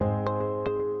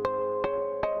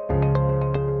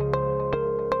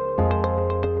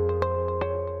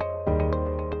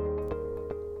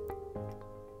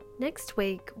Next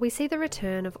week, we see the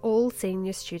return of all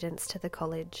senior students to the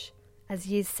college, as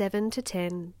Years 7 to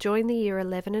 10 join the Year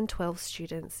 11 and 12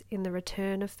 students in the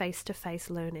return of face-to-face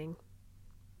learning.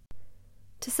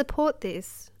 To support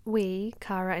this, we,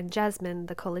 Cara and Jasmine,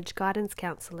 the college guidance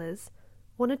counsellors,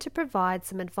 wanted to provide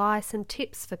some advice and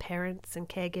tips for parents and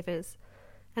caregivers,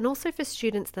 and also for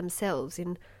students themselves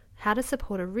in how to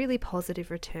support a really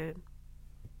positive return.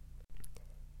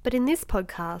 But in this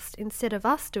podcast, instead of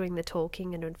us doing the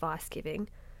talking and advice giving,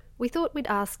 we thought we'd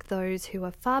ask those who are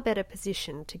far better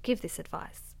positioned to give this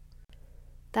advice.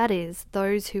 That is,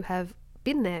 those who have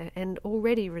been there and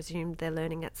already resumed their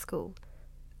learning at school,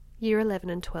 Year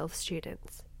 11 and 12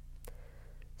 students.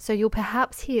 So you'll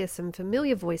perhaps hear some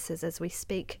familiar voices as we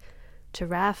speak to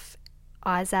Raf,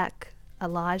 Isaac,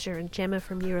 Elijah and Gemma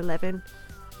from Year 11,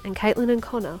 and Caitlin and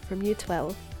Connor from Year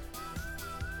 12.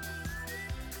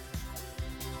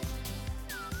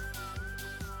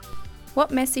 What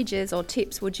messages or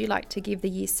tips would you like to give the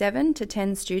Year 7 to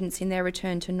 10 students in their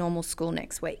return to normal school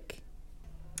next week?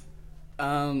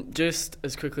 Just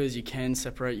as quickly as you can,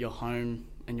 separate your home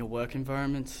and your work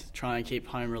environment. Try and keep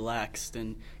home relaxed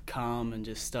and calm and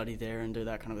just study there and do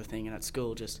that kind of a thing. And at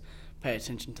school, just pay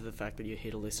attention to the fact that you're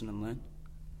here to listen and learn.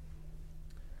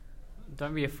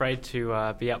 Don't be afraid to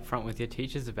be upfront with your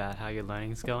teachers about how your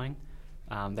learning's going.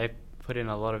 They've put in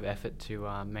a lot of effort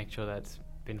to make sure that's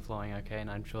been flowing okay, and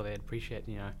I'm sure they'd appreciate,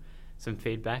 some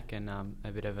feedback and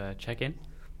a bit of a check-in.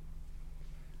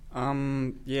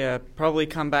 Probably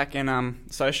come back and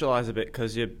socialise a bit,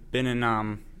 because you've been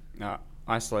in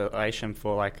isolation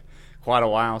for quite a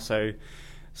while, so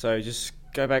just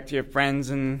go back to your friends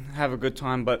and have a good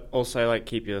time, but also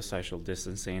keep your social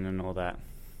distancing and all that.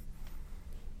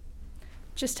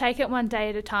 Just take it one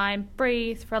day at a time,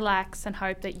 breathe, relax, and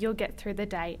hope that you'll get through the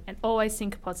day, and always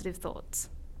think positive thoughts.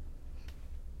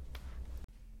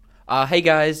 Hey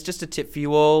guys, just a tip for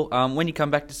you all. When you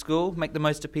come back to school, make the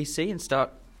most of PC and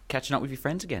start catching up with your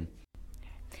friends again.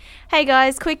 Hey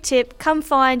guys, quick tip. Come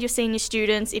find your senior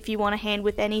students if you want a hand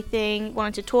with anything,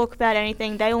 wanted to talk about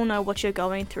anything. They all know what you're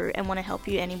going through and want to help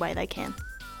you any way they can.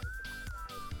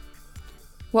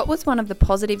 What was one of the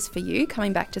positives for you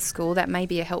coming back to school that may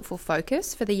be a helpful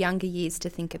focus for the younger years to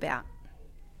think about?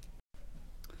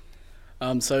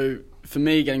 So for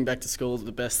me, getting back to school,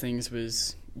 the best things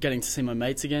was getting to see my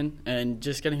mates again and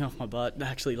just getting off my butt,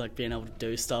 actually being able to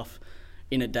do stuff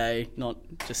in a day, not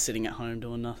just sitting at home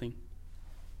doing nothing.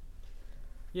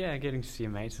 Yeah, getting to see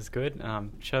your mates is good.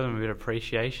 Show them a bit of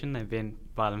appreciation. They've been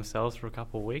by themselves for a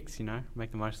couple of weeks,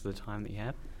 make the most of the time that you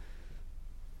have.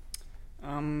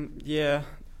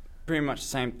 Pretty much the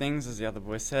same things as the other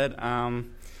boy said.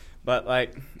 But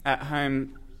at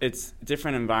home, it's a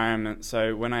different environment.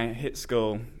 So when I hit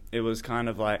school, it was kind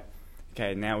of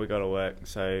okay, now we got to work.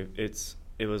 So it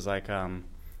was a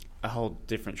whole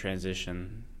different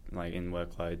transition, in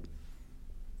workload.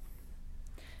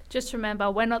 Just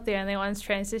remember, we're not the only ones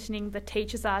transitioning. The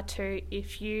teachers are too.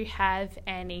 If you have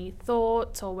any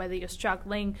thoughts or whether you're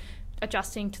struggling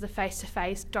adjusting to the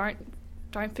face-to-face,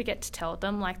 don't forget to tell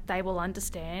them. They will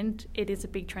understand. It is a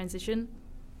big transition.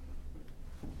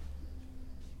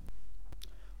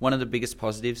 One of the biggest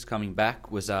positives coming back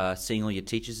was seeing all your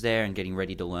teachers there and getting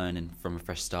ready to learn and from a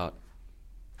fresh start.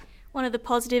 One of the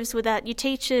positives were that your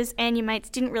teachers and your mates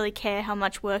didn't really care how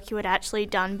much work you had actually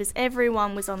done, because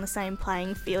everyone was on the same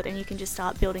playing field and you can just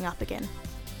start building up again.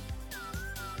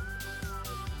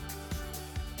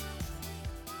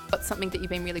 What's something that you've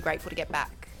been really grateful to get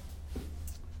back?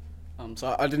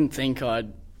 So I didn't think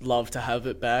I'd love to have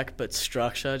it back, but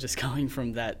structure, just going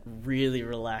from that really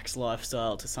relaxed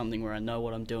lifestyle to something where I know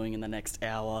what I'm doing in the next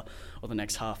hour or the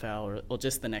next half hour or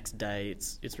just the next day,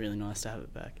 it's really nice to have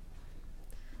it back.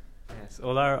 Yes,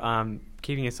 although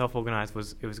keeping yourself organised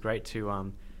was great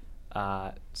to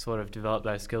sort of develop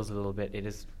those skills a little bit. It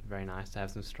is very nice to have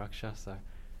some structure, so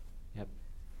yep.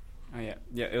 Oh yeah,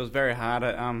 it was very hard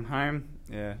at home.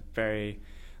 Yeah, very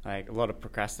a lot of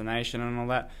procrastination and all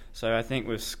that. So I think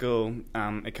with school,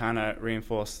 it kind of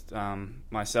reinforced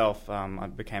myself. I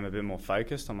became a bit more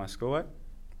focused on my schoolwork.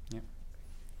 Yep.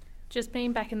 Just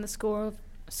being back in the school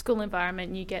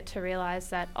environment, you get to realise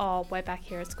that, we're back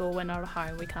here at school, we're not at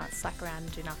home, we can't slack around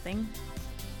and do nothing.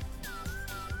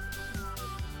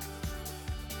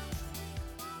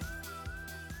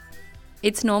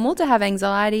 It's normal to have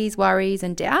anxieties, worries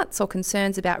and doubts or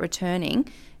concerns about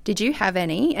returning. Did you have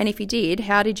any? And if you did,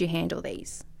 how did you handle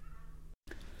these?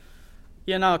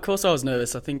 Yeah, no, of course I was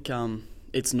nervous. I think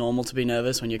it's normal to be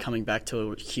nervous when you're coming back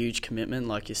to a huge commitment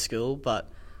like your school,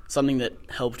 but something that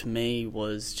helped me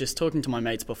was just talking to my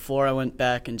mates before I went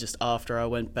back and just after I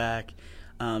went back,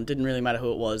 Didn't really matter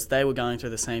who it was. They were going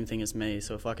through the same thing as me,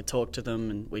 so if I could talk to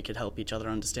them and we could help each other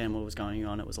understand what was going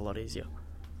on, it was a lot easier.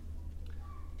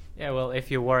 Yeah, well, if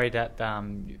you're worried that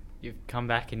you've come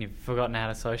back and you've forgotten how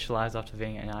to socialise after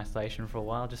being in isolation for a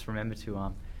while, just remember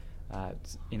to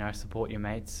support your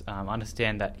mates.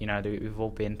 Understand that we've all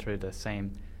been through the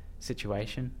same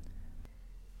situation.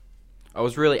 I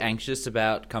was really anxious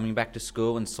about coming back to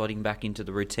school and slotting back into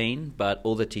the routine, but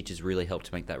all the teachers really helped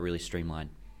to make that really streamlined.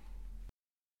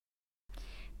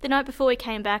 The night before we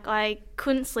came back, I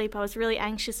couldn't sleep. I was really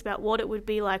anxious about what it would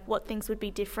be like, what things would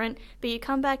be different. But you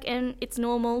come back and it's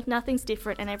normal, nothing's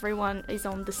different, and everyone is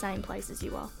on the same place as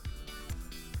you are.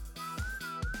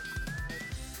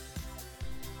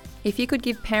 If you could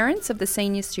give parents of the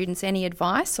senior students any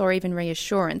advice or even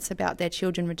reassurance about their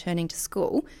children returning to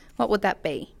school, what would that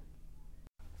be?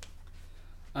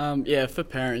 For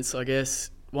parents, I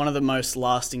guess one of the most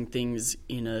lasting things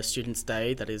in a student's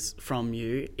day that is from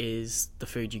you is the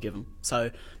food you give them.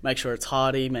 So make sure it's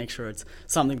hearty, make sure it's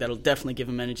something that'll definitely give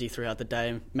them energy throughout the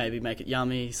day. Maybe make it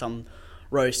yummy, some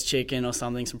roast chicken or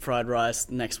something, some fried rice.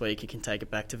 Next week you can take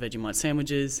it back to Vegemite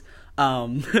sandwiches.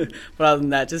 But other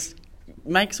than that, just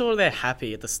make sure they're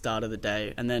happy at the start of the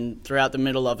day. And then throughout the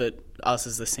middle of it, us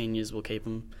as the seniors will keep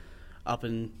them up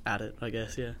and at it, I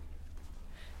guess, yeah.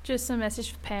 Just a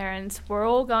message for parents. We're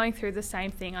all going through the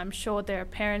same thing. I'm sure there are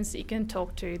parents that you can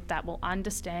talk to that will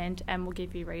understand and will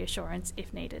give you reassurance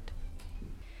if needed.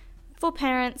 For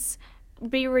parents,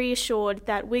 be reassured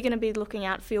that we're going to be looking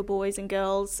out for your boys and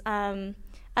girls. As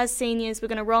seniors, we're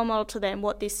going to role model to them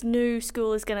what this new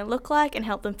school is going to look like and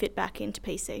help them fit back into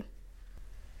PC.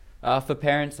 For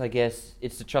parents, I guess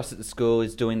it's to trust that the school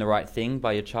is doing the right thing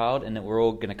by your child and that we're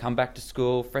all going to come back to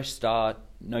school, fresh start.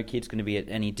 No kid's going to be at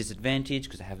any disadvantage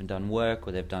because they haven't done work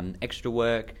or they've done extra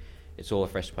work. It's all a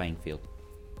fresh playing field.